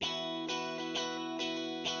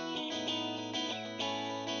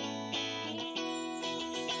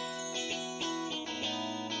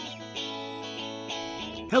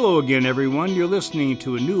Hello again, everyone. You're listening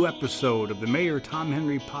to a new episode of the Mayor Tom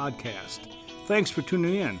Henry podcast. Thanks for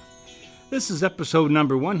tuning in. This is episode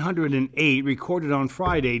number 108, recorded on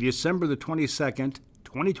Friday, December the 22nd,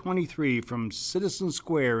 2023, from Citizen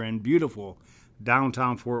Square in beautiful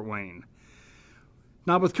downtown Fort Wayne.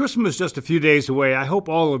 Now, with Christmas just a few days away, I hope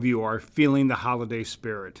all of you are feeling the holiday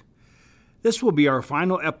spirit. This will be our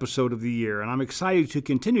final episode of the year, and I'm excited to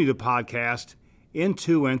continue the podcast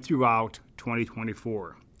into and throughout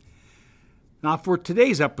 2024. Now, for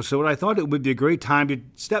today's episode, I thought it would be a great time to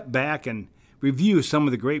step back and review some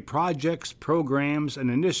of the great projects, programs,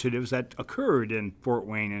 and initiatives that occurred in Fort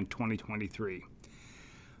Wayne in 2023.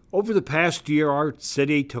 Over the past year, our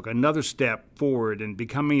city took another step forward in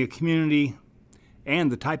becoming a community,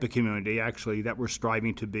 and the type of community, actually, that we're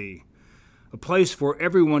striving to be. A place for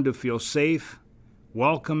everyone to feel safe,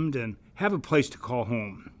 welcomed, and have a place to call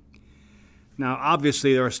home. Now,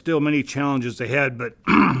 obviously, there are still many challenges ahead, but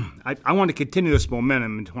I want to continue this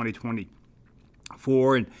momentum in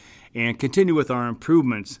 2024 and continue with our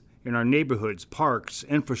improvements in our neighborhoods, parks,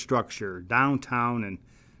 infrastructure, downtown, and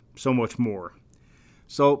so much more.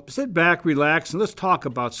 So sit back, relax, and let's talk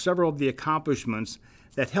about several of the accomplishments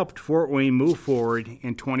that helped Fort Wayne move forward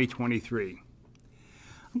in 2023.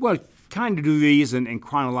 I'm going to kind of do these in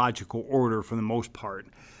chronological order for the most part.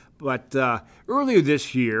 But earlier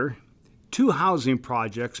this year, two housing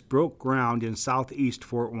projects broke ground in southeast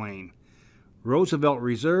Fort Wayne, Roosevelt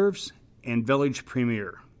Reserves and Village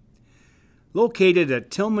Premier. Located at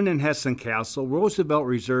Tillman and Hessen-Castle, Roosevelt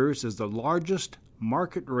Reserves is the largest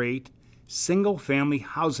market-rate single-family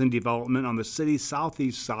housing development on the city's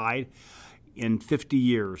southeast side in 50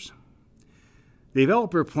 years. The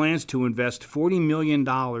developer plans to invest $40 million in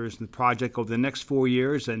the project over the next 4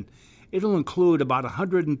 years, and it'll include about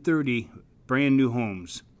 130 brand new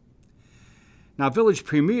homes. Now, Village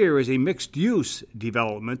Premier is a mixed-use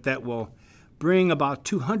development that will bring about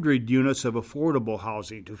 200 units of affordable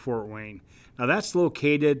housing to Fort Wayne. Now, that's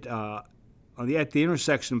located at the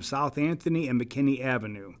intersection of South Anthony and McKinney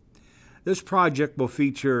Avenue. This project will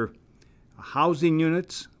feature housing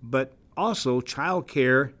units, but also child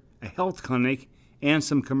care, a health clinic, and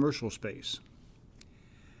some commercial space.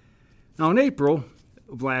 Now, in April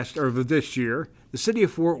of this year, the City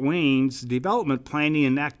of Fort Wayne's Development Planning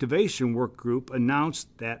and Activation Work Group announced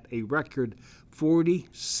that a record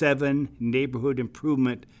 47 neighborhood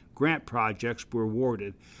improvement grant projects were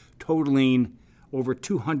awarded, totaling over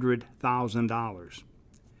 $200,000.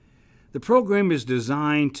 The program is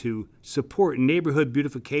designed to support neighborhood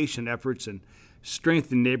beautification efforts and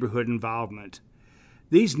strengthen neighborhood involvement.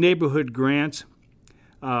 These neighborhood grants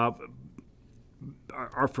are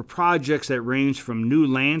for projects that range from new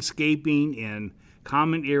landscaping in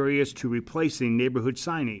common areas to replacing neighborhood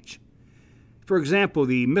signage. For example,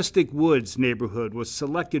 the Mystic Woods neighborhood was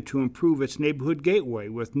selected to improve its neighborhood gateway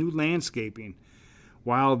with new landscaping,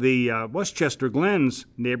 while the Westchester Glens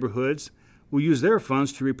neighborhoods will use their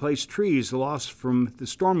funds to replace trees lost from the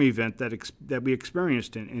storm event that we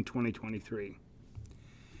experienced in 2023.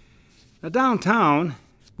 Now, downtown,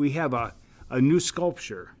 we have a new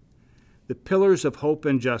sculpture, the Pillars of Hope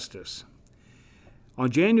and Justice. On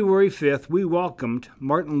January 5th, we welcomed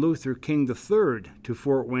Martin Luther King III to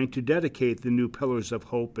Fort Wayne to dedicate the new Pillars of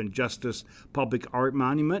Hope and Justice public art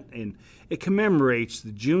monument, and it commemorates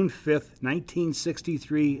the June 5th,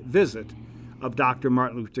 1963 visit of Dr.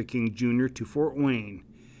 Martin Luther King Jr. to Fort Wayne,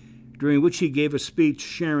 during which he gave a speech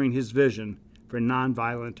sharing his vision for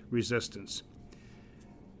nonviolent resistance.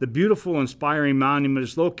 The beautiful, inspiring monument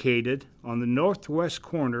is located on the northwest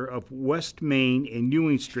corner of West Main and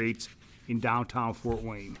Ewing Streets in downtown Fort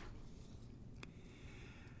Wayne.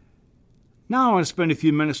 Now I want to spend a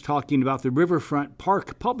few minutes talking about the Riverfront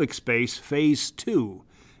Park Public Space Phase 2.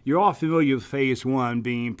 You're all familiar with Phase 1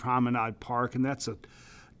 being Promenade Park, and that's a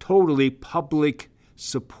totally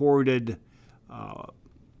public-supported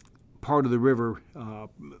part of the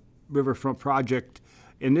Riverfront Project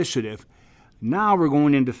initiative. Now we're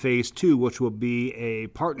going into Phase 2, which will be a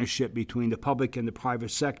partnership between the public and the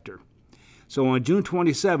private sector. So on June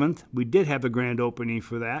 27th, we did have a grand opening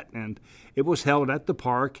for that, and it was held at the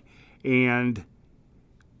park. And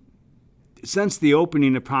since the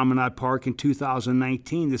opening of Promenade Park in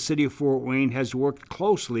 2019, the City of Fort Wayne has worked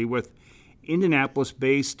closely with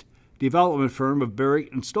Indianapolis-based development firm of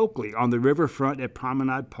Barrett and Stokely on the riverfront at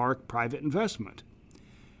Promenade Park Private Investment.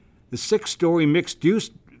 The 6-story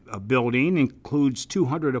mixed-use building includes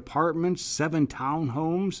 200 apartments, 7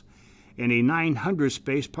 townhomes, and a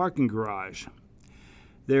 900-space parking garage.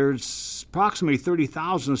 There's approximately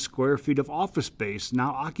 30,000 square feet of office space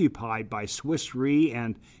now occupied by Swiss Re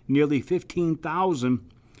and nearly 15,000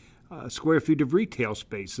 square feet of retail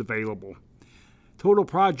space available. Total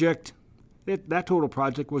project, that total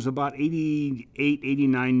project was about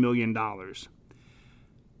 $89 million.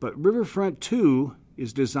 But Riverfront 2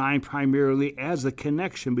 is designed primarily as a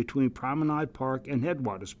connection between Promenade Park and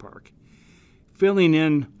Headwaters Park, filling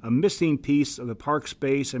in a missing piece of the park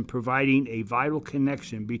space and providing a vital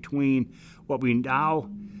connection between what we now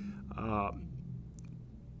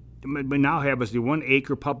have as the 1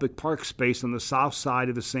 acre public park space on the south side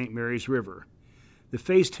of the St. Mary's River. The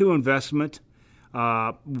Phase 2 investment,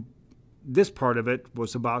 this part of it,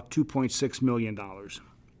 was about $2.6 million.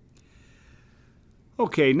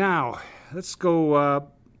 Okay, now let's go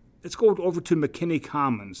over to McKinney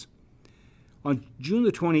Commons. On June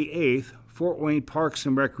the 28th, Fort Wayne Parks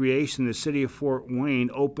and Recreation, the city of Fort Wayne,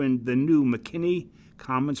 opened the new McKinney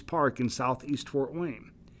Commons Park in southeast Fort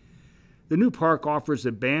Wayne. The new park offers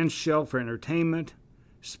a band shell for entertainment,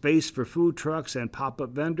 space for food trucks and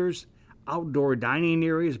pop-up vendors, outdoor dining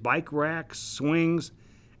areas, bike racks, swings,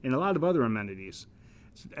 and a lot of other amenities.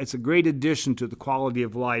 It's a great addition to the quality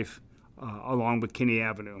of life along McKinney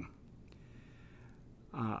Avenue.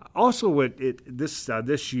 Also,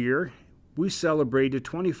 this year, we celebrated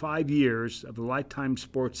 25 years of the Lifetime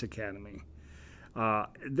Sports Academy.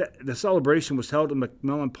 The celebration was held at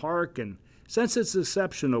McMillan Park, and since its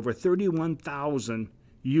inception, over 31,000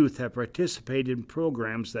 youth have participated in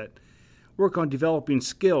programs that work on developing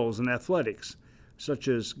skills in athletics, such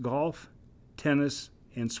as golf, tennis,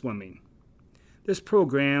 and swimming. This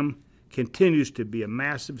program continues to be a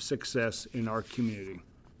massive success in our community.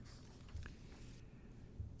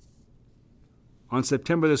 On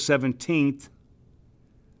September the 17th,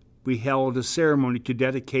 we held a ceremony to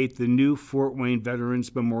dedicate the new Fort Wayne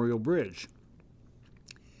Veterans Memorial Bridge.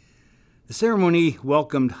 The ceremony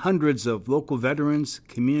welcomed hundreds of local veterans,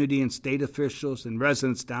 community and state officials, and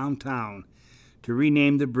residents downtown to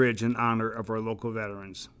rename the bridge in honor of our local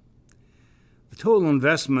veterans. The total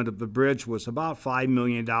investment of the bridge was about $5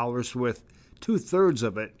 million, with 2/3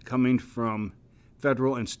 of it coming from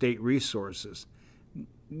federal and state resources,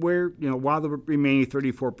 where, while the remaining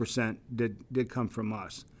 34% did come from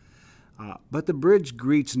us. But the bridge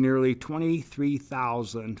greets nearly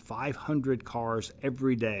 23,500 cars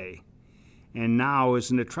every day, and now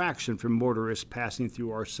is an attraction for motorists passing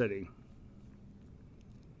through our city.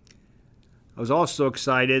 I was also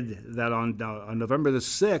excited that on November the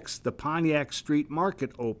 6th, the Pontiac Street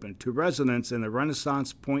Market opened to residents in the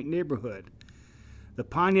Renaissance Point neighborhood. The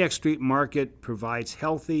Pontiac Street Market provides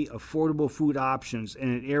healthy, affordable food options in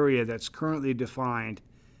an area that's currently defined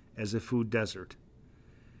as a food desert.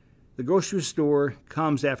 The grocery store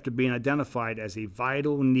comes after being identified as a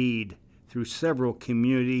vital need through several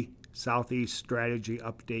community Southeast Strategy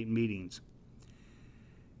Update meetings.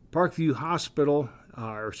 Parkview Hospital,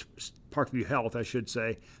 or Parkview Health, I should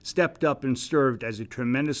say, stepped up and served as a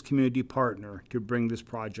tremendous community partner to bring this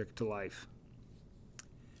project to life.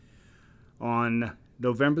 On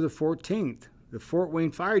November the 14th, the Fort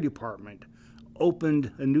Wayne Fire Department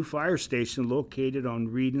opened a new fire station located on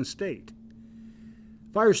Reed and State.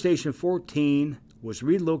 Fire Station 14 was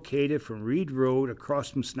relocated from Reed Road across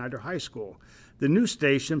from Snyder High School. The new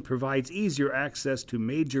station provides easier access to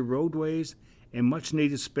major roadways and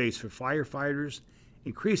much-needed space for firefighters,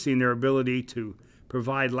 increasing their ability to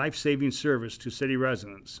provide life-saving service to city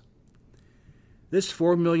residents. This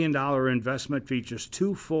 $4 million investment features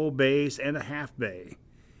 2 full bays and a half bay,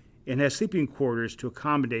 and has sleeping quarters to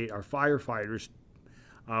accommodate our firefighters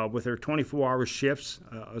with their 24-hour shifts,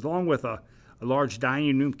 along with a large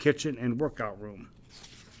dining room, kitchen, and workout room.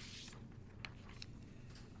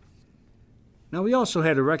 Now, we also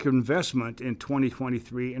had a record investment in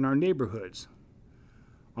 2023 in our neighborhoods.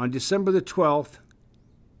 On December the 12th,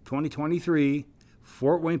 2023,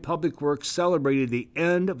 Fort Wayne Public Works celebrated the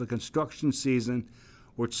end of the construction season,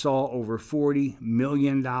 which saw over $40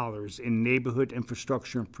 million in neighborhood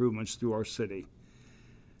infrastructure improvements through our city.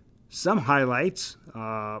 Some highlights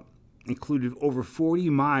included over 40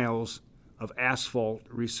 miles of asphalt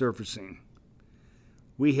resurfacing.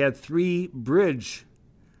 We had 3 bridge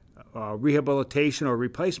rehabilitation or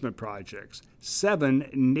replacement projects, 7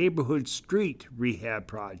 neighborhood street rehab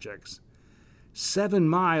projects, 7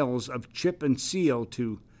 miles of chip and seal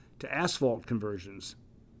to asphalt conversions,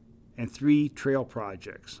 and 3 trail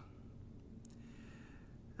projects.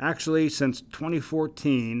 Actually, since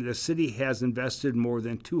 2014, the city has invested more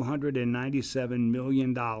than $297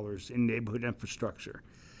 million in neighborhood infrastructure,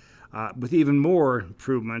 with even more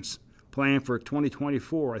improvements planned for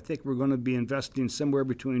 2024. I think we're going to be investing somewhere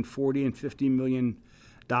between $40 and $50 million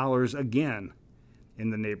again in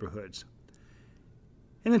the neighborhoods.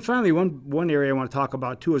 And then finally, one area I want to talk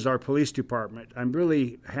about too is our police department. I'm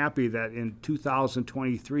really happy that in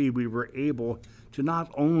 2023 we were able to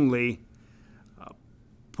not only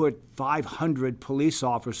put 500 police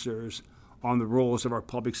officers on the rolls of our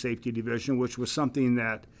public safety division, which was something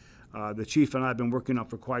that the chief and I have been working on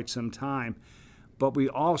for quite some time, but we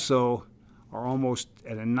also are almost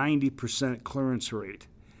at a 90% clearance rate.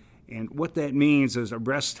 And what that means is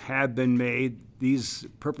arrests have been made. These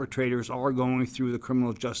perpetrators are going through the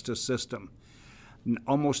criminal justice system.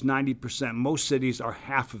 Almost 90%. Most cities are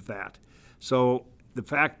half of that. So the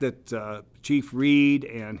fact that Chief Reed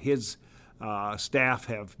and his staff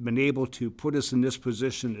have been able to put us in this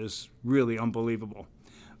position is really unbelievable.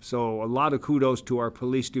 So a lot of kudos to our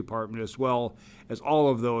police department as well as all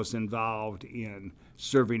of those involved in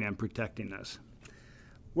serving and protecting us.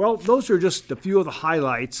 Well, those are just a few of the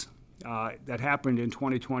highlights that happened in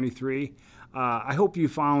 2023. I hope you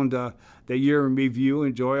found the year in review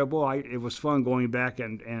enjoyable. It was fun going back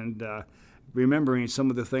and remembering some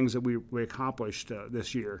of the things that we accomplished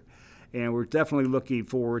this year. And we're definitely looking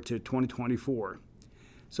forward to 2024.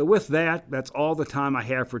 So with that, that's all the time I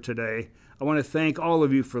have for today. I want to thank all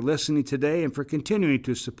of you for listening today and for continuing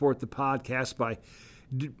to support the podcast by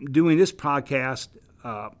doing this podcast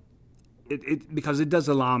because it does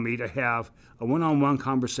allow me to have a one-on-one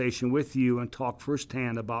conversation with you and talk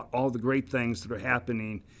firsthand about all the great things that are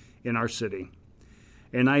happening in our city.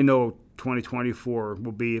 And I know 2024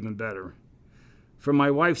 will be even better. For my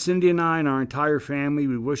wife Cindy and I and our entire family,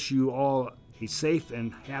 we wish you all a safe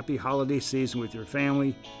and happy holiday season with your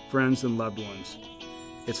family, friends, and loved ones.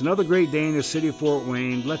 It's another great day in the city of Fort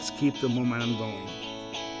Wayne. Let's keep the momentum going.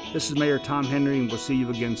 This is Mayor Tom Henry, and we'll see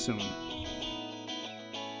you again soon.